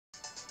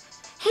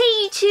Hey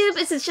YouTube,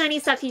 it's Shiny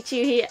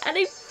Sakichu here, and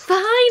I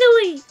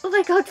finally, oh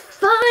my god,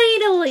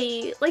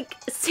 finally, like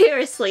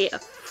seriously,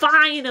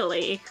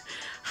 finally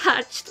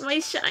hatched my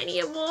shiny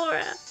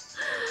Amaura.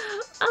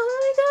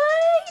 Oh my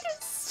god,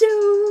 I'm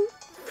so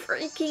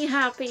freaking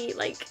happy,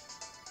 like,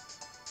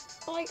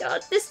 oh my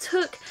god, this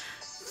took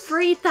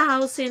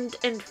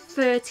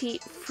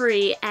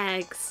 3,033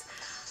 eggs.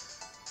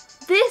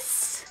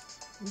 This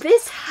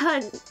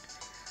hunt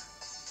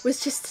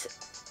was just,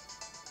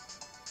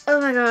 oh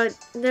my god,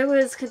 no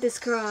words could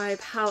describe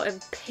how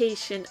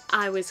impatient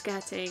I was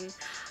getting.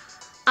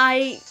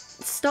 I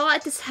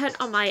started this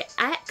hunt on my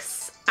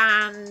X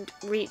and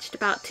reached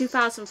about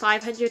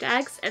 2,500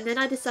 eggs, and then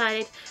I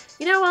decided,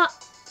 you know what,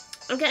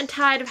 I'm getting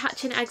tired of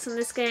hatching eggs on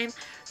this game,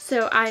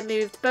 so I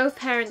moved both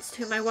parents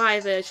to my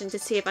Y version to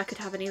see if I could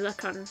have any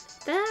luck on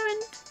there,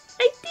 and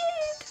I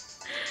did!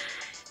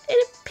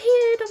 It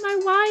appeared on my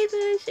Y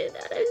version,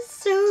 and I was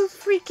so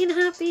freaking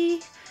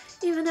happy,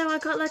 even though I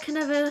got like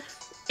another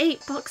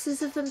 8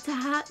 boxes of them to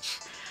hatch.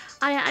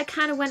 I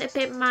kind of went a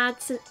bit mad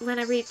when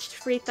I reached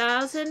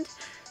 3,000.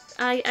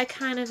 I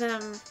kind of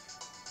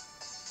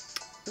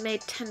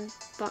made 10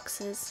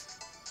 boxes.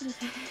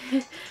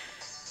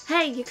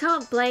 Hey, you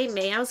can't blame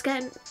me. I was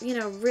getting, you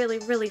know,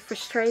 really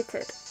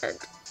frustrated, and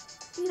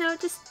you know,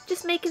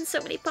 just making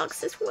so many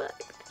boxes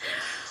worked.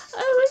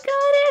 Oh my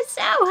god, I'm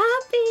so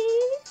happy.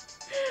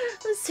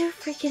 I'm so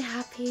freaking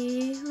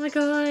happy. Oh my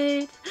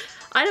god.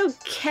 I don't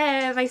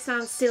care if I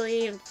sound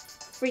silly and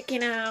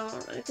freaking out.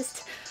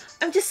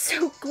 I'm just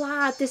so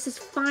glad this is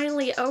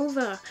finally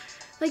over.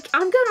 Like,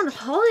 I'm going on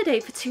holiday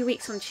for 2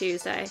 weeks on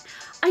Tuesday.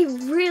 I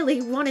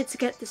really wanted to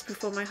get this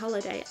before my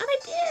holiday, and I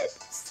did.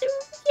 So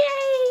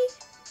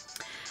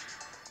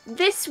yay!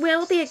 This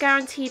will be a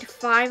guaranteed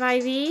 5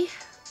 IV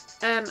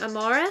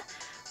Amaura,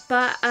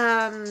 but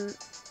I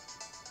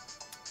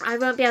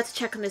won't be able to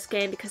check on this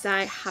game because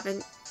I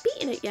haven't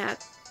beaten it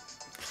yet.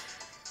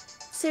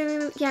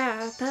 So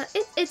yeah, but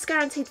it's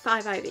guaranteed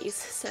 5 IVs,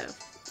 so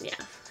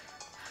yeah.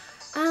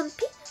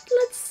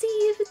 Let's see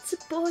if it's a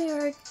boy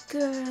or a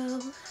girl.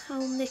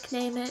 I'll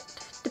nickname it,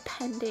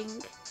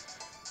 depending.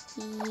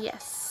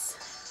 Yes.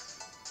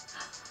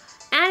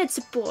 And it's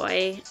a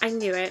boy. I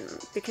knew it,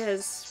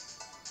 because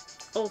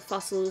all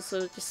fossils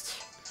are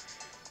just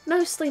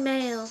mostly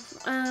male.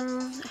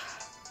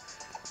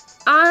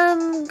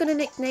 I'm gonna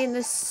nickname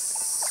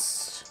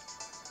this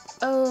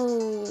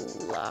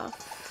Olaf,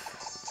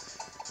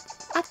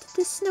 after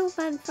the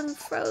snowman from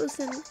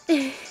Frozen.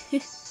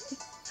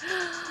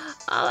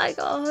 Oh my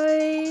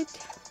god.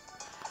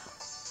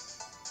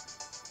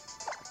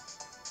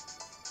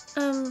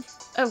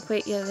 Oh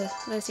wait, yeah,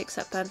 there's the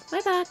accept button.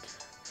 My bad.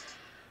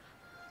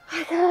 Oh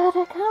my god,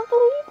 I can't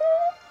believe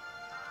it.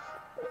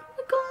 Oh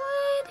my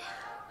god.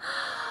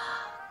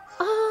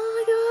 Oh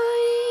my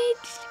god.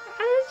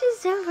 I'm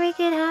just so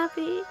freaking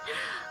happy.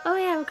 Oh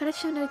yeah, we're gonna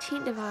show no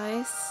cheat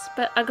device,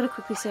 but I'm gonna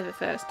quickly save it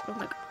first. Oh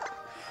my god.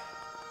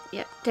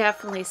 Yeah,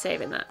 definitely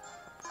saving that.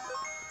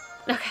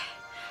 Okay.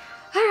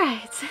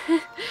 Alright.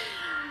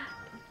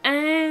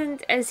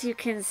 And as you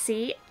can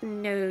see,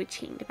 no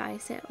cheating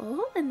device at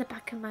all in the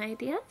back of my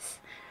ideas.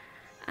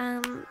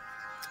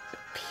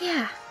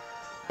 Yeah.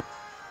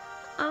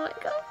 Oh my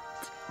god.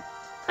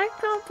 I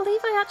can't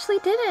believe I actually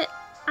did it.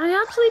 I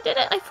actually did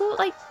it. I thought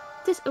like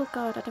this, oh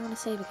god, I don't want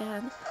to save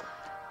again.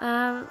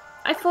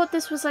 I thought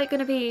this was like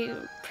going to be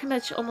pretty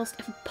much almost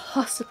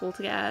impossible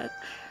to get.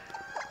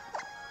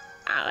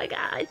 Oh my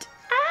god.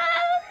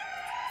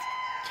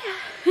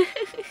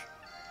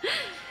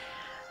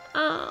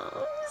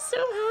 Oh, so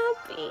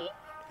happy.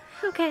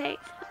 Okay,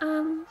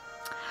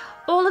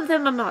 all of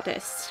them are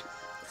modest,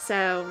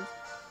 so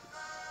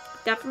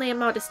definitely a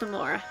modest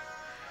Amaura.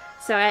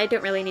 So I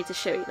don't really need to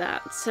show you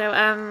that. So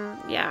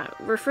yeah,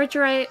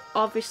 refrigerate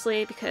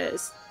obviously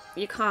because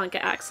you can't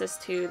get access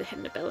to the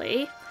hidden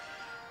ability,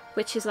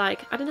 which is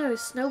like, I don't know,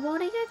 snow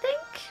warning I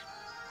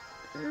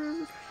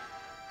think.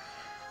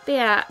 But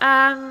yeah,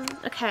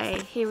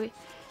 okay,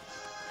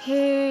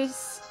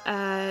 here's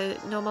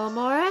normal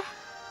Amaura.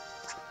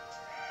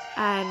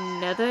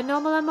 Another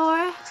normal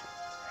Amaura.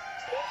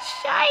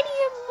 Shiny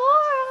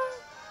Amaura.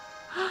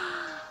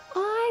 Oh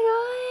my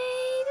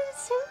god, I'm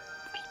so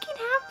freaking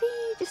happy.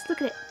 Just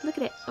look at it, look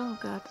at it. Oh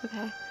god,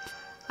 okay.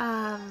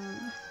 But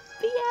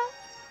yeah.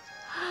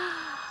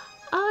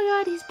 Oh my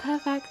god, he's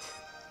perfect.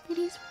 And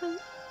he's fun.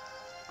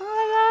 Oh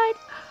my god.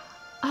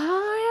 Oh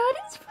my god,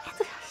 it's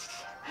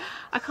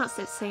I can't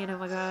stop saying oh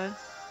my god.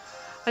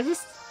 I'm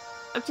just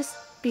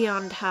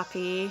beyond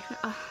happy.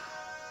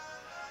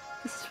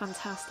 This is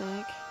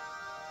fantastic.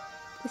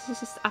 This is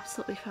just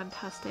absolutely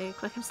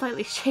fantastic. Like, I'm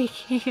slightly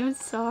shaky, I'm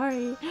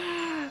sorry.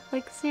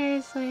 Like,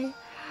 seriously.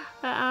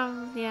 But,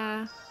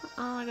 yeah.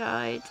 Oh my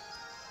god.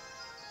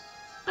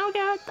 Oh my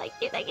god, thank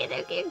you,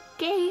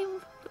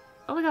 game.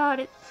 Oh my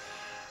god,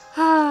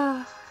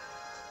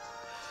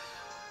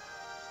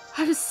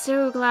 I'm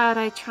so glad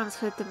I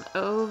transferred them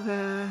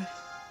over.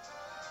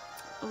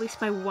 At least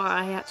my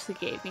Y actually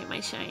gave me my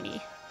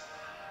shiny.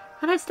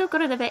 And I've still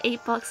got another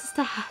 8 boxes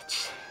to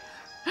hatch.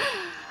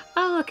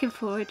 I'm looking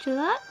forward to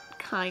that.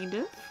 Kind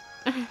of.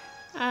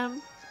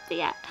 But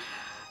yeah.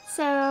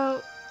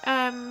 So,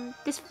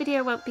 this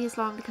video won't be as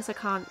long because I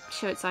can't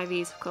show its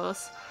IVs, of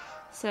course.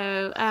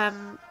 So,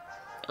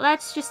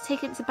 let's just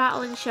take it into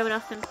battle and show it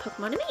off in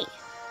Pokemon Me.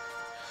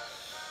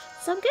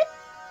 Sound good?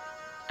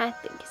 I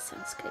think it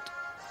sounds good.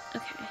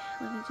 Okay,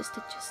 let me just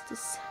adjust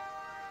this.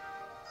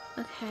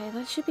 Okay,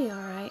 that should be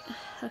alright.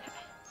 Okay.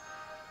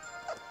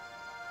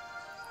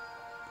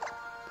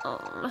 Oh,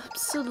 I'm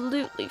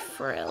absolutely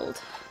thrilled.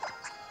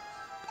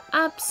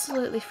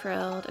 Absolutely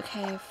thrilled.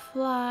 Okay,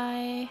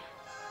 fly.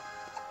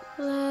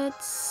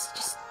 Let's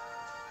just,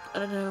 I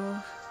don't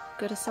know,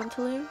 go to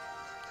Santaloon?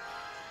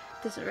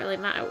 Doesn't really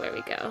matter where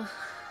we go.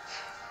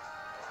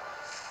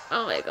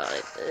 Oh my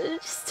god, I'm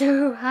just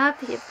so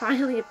happy it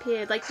finally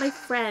appeared. Like, my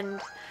friend,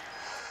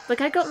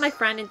 like, I got my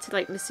friend into,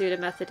 like, Masuda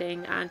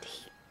methoding, and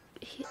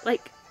he got,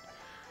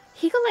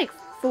 like,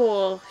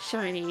 4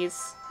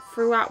 shinies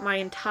throughout my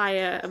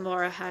entire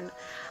Amaura hunt,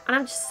 and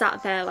I'm just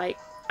sat there like,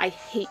 I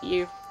hate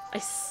you. I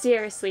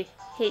seriously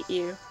hate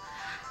you.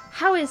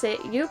 How is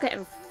it you're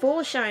getting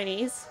 4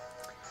 shinies,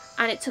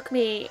 and it took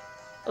me,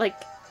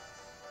 like,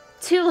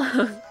 too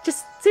long,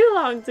 just too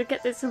long to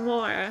get this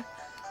Amaura?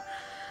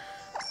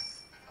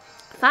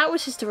 That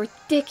was just a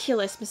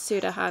ridiculous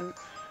Masuda hunt.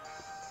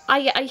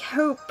 I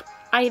hope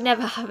I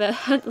never have a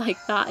hunt like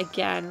that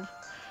again,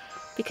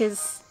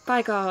 because,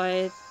 by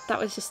God, that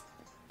was just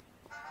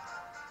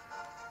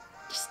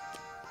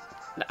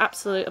an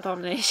absolute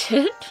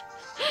abomination.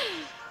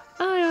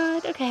 Oh my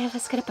god, okay,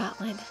 let's get a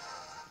battling.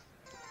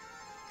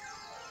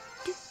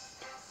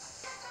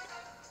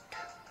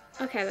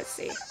 Okay, let's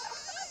see.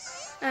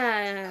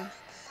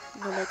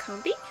 Normal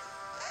combi.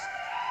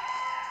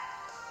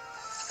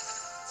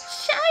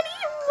 Shiny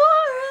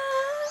Amaura!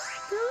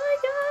 Oh my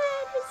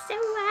god, I'm so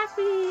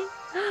happy.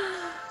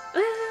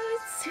 Oh,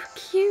 it's so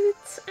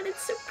cute and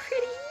it's so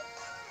pretty.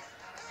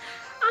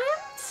 I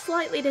am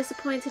slightly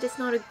disappointed it's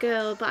not a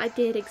girl, but I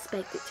did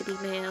expect it to be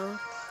male.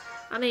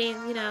 I mean,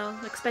 you know,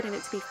 expecting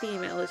it to be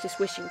female is just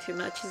wishing too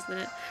much, isn't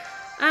it?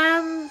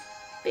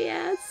 But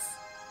yes.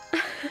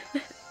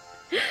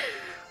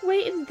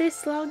 Waiting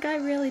this long, I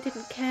really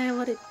didn't care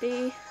what it'd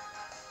be.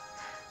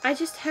 I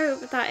just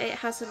hope that it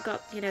hasn't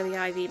got, you know, the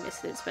IV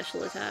missing its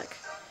special attack,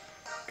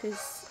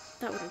 because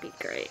that wouldn't be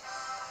great.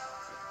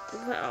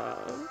 But,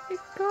 oh my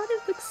god,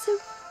 it looks so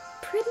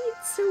pretty,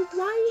 it's so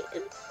white,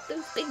 and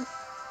those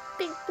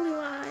big blue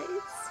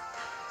eyes.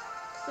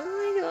 Oh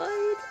my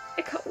god,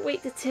 I can't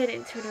wait to turn it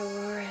into an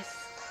Aurora.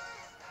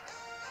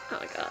 Oh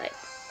my god.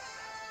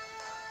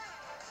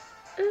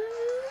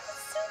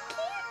 So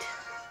cute.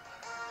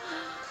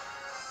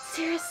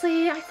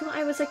 Seriously, I thought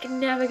I was like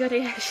never gonna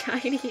get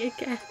shiny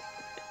again.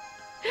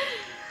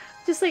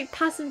 Just like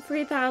passing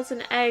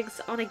 3,000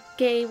 eggs on a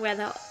game where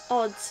the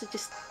odds are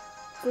just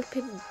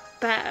flipping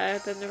better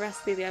than the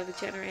rest of the other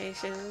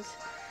generations.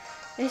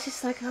 It's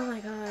just like, oh my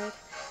god.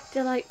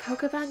 Did like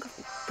Pokebank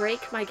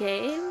break my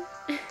game?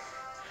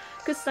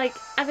 Because like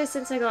ever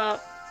since I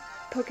got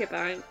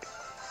Pokebank,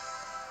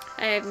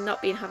 I have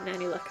not been having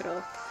any luck at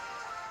all.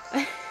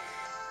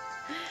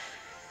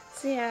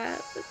 So yeah,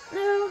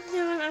 no,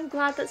 I'm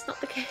glad that's not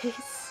the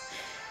case.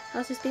 I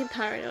was just being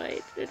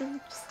paranoid. And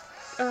I'm just,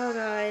 oh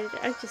god,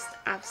 I'm just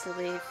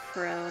absolutely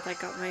thrilled I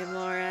got my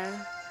Amaura.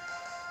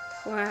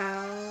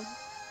 Wow.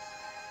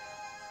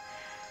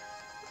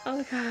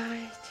 Oh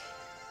god.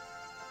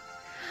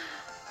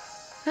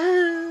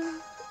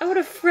 I want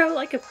to throw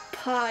like a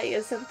pie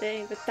or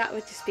something, but that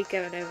would just be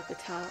going over the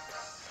top.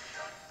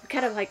 I'm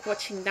kind of like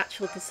watching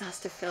natural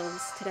disaster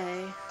films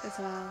today as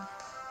well.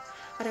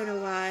 I don't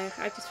know why,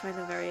 I just find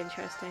them very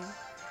interesting.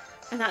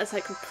 And that is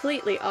like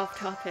completely off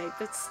topic,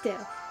 but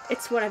still,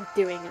 it's what I'm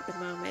doing at the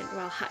moment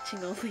while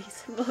hatching all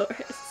these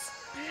Amauras.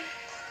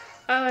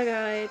 Oh my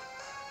god.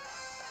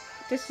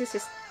 This is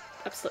just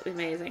absolutely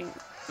amazing.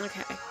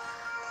 Okay.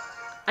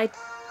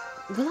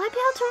 Will I be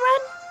able to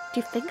run? Do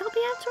you think I'll be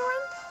able to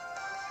run?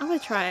 I'm gonna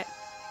try it.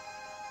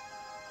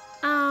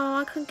 Oh,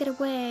 I couldn't get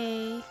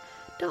away.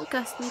 Don't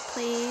gust me,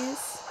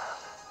 please.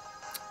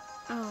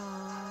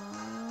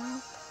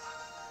 Oh,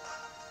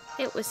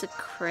 it was a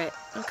crit.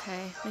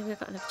 Okay, maybe I've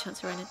got another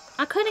chance of running.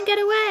 I couldn't get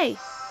away.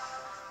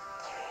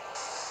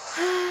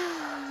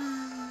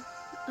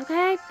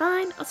 Okay,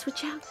 fine. I'll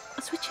switch out.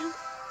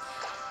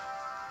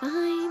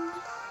 Fine.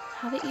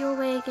 Have it your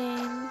way,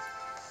 game.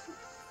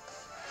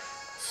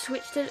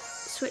 Switch to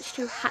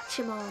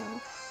Hatchimal.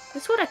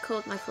 That's what I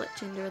called my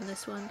Fletchinder in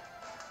this one.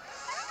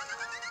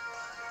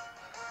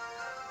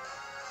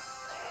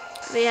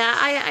 But yeah,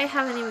 I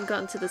haven't even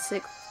gotten to the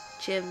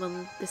 6th gym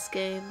on this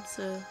game,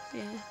 so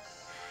yeah.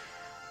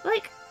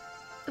 Like,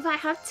 if I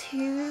had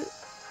 2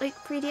 like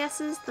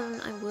 3DSs,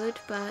 then I would,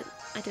 but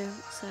I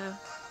don't, so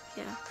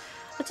yeah.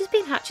 I've just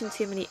been hatching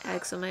too many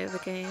eggs on my other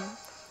game.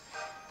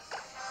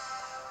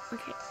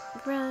 Okay,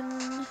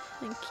 run,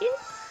 thank you.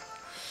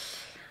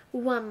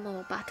 One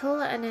more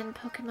battle and then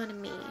Pokemon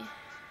and me.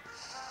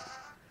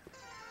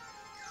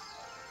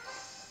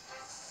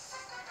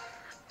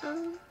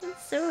 Oh, I'm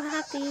so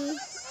happy.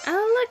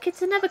 Oh look,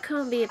 it's another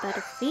combi, but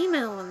a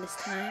female one this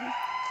time.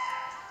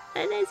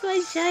 And it's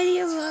my shiny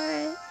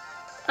Amaura.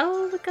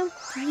 Oh look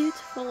how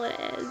beautiful it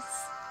is.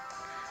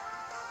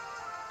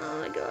 Oh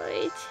my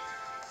god.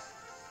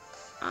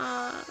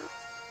 I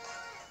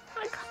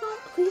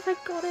can't believe I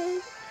got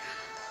it.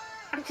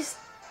 I just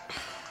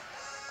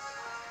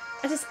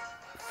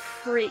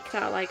freaked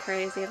out like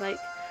crazy. Like,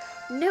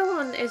 no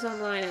one is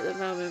online at the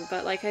moment,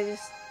 but like I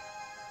just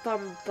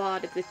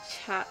bombarded the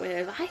chat with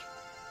it. I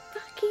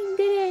fucking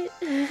did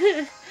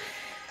it.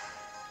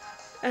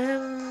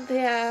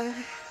 Yeah.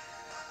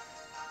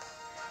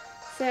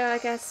 So I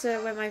guess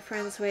when my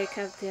friends wake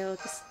up, they'll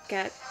just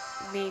get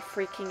me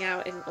freaking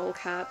out in all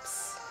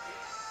caps,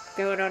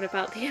 going on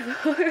about the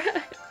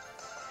Amaura.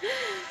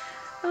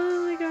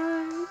 Oh my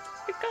god.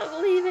 I can't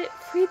believe it.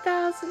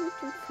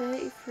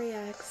 3,033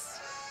 eggs.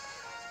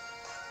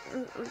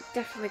 I'm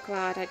definitely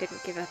glad I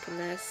didn't give up on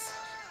this.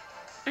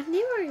 I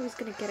knew I was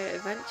going to get it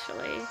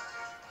eventually.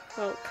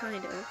 Well,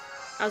 kind of.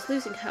 I was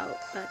losing hope,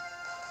 but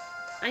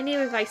I knew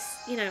if I,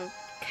 you know,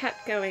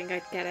 kept going,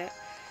 I'd get it.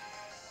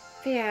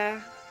 But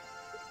yeah.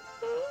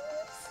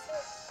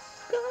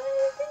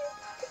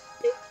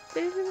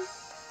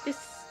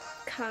 Just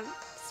can't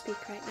speak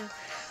right now.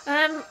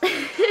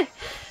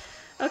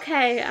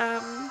 Okay,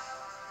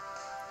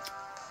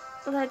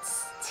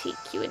 let's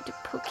take you into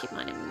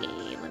Pokemon and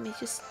me. Let me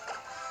just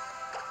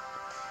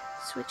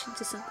switch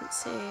into something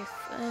safe.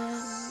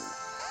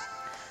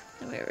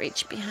 I'm gonna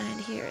reach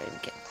behind here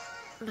and get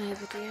my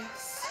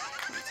videos.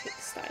 I'm gonna take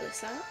the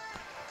stylus out.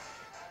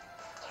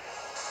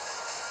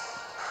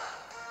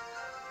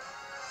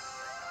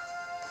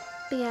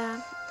 But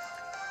yeah,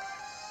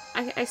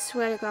 I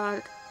swear to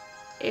God,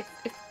 if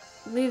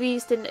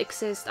movies didn't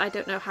exist, I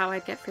don't know how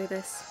I'd get through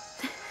this.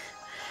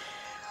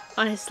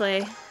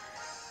 Honestly.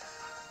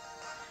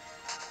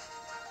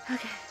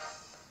 Okay.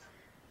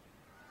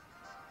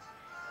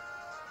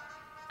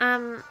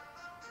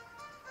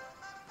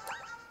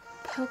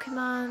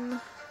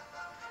 Pokemon.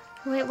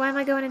 Wait, why am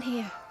I going in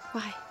here?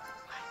 Why?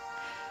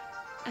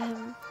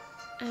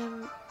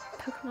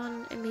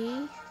 Pokemon and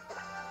me,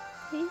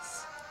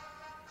 please.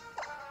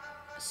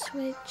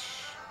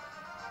 Switch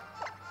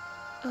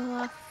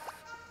off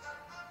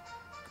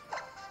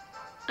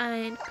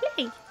and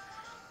play.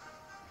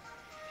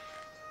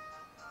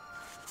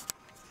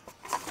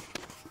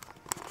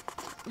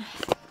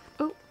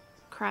 Oh,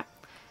 crap.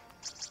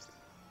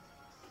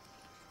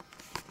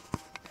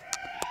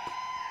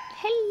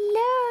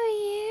 Hello,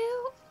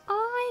 you.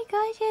 Oh my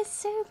gosh, you're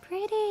so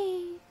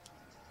pretty.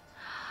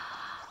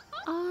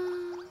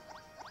 Oh,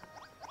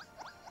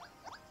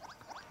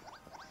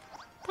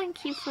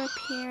 thank you for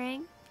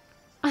appearing.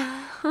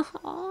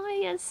 Oh,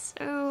 you're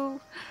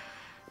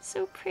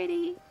so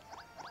pretty.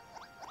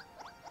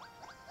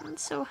 I'm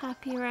so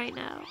happy right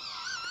now.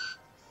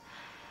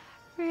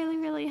 Really,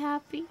 really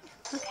happy.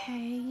 Okay,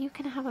 you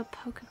can have a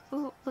Pokemon.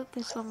 Oh, look,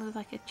 there's one with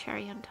like a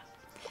cherry on top.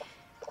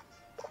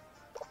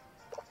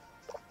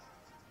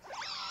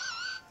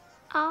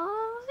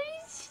 Oh,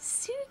 he's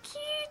so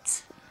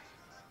cute.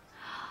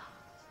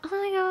 Oh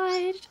my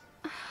god.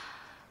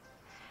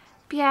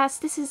 But yes,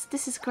 this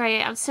is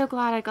great. I'm so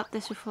glad I got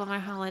this before my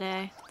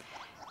holiday.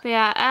 But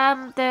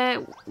yeah,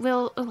 there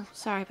will, oh,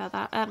 sorry about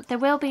that. There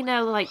will be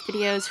no, like,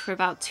 videos for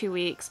about 2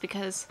 weeks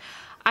because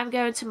I'm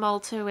going to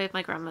Malta with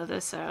my grandmother,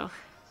 so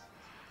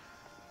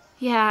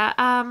yeah,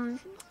 I'll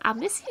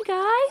miss you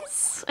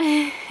guys.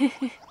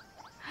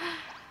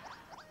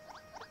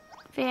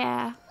 But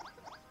yeah.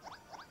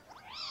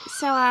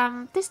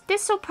 So,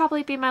 this will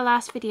probably be my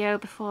last video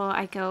before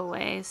I go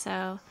away,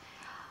 so,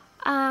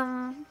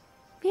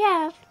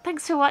 yeah,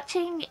 thanks for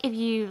watching. If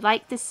you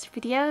like this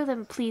video,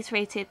 then please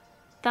rate it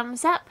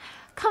thumbs up,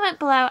 comment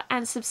below,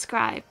 and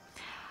subscribe.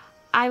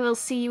 I will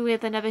see you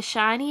with another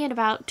shiny in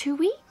about 2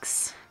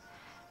 weeks.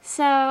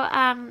 So,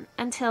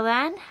 until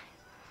then,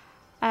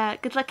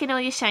 good luck in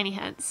all your shiny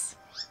hunts.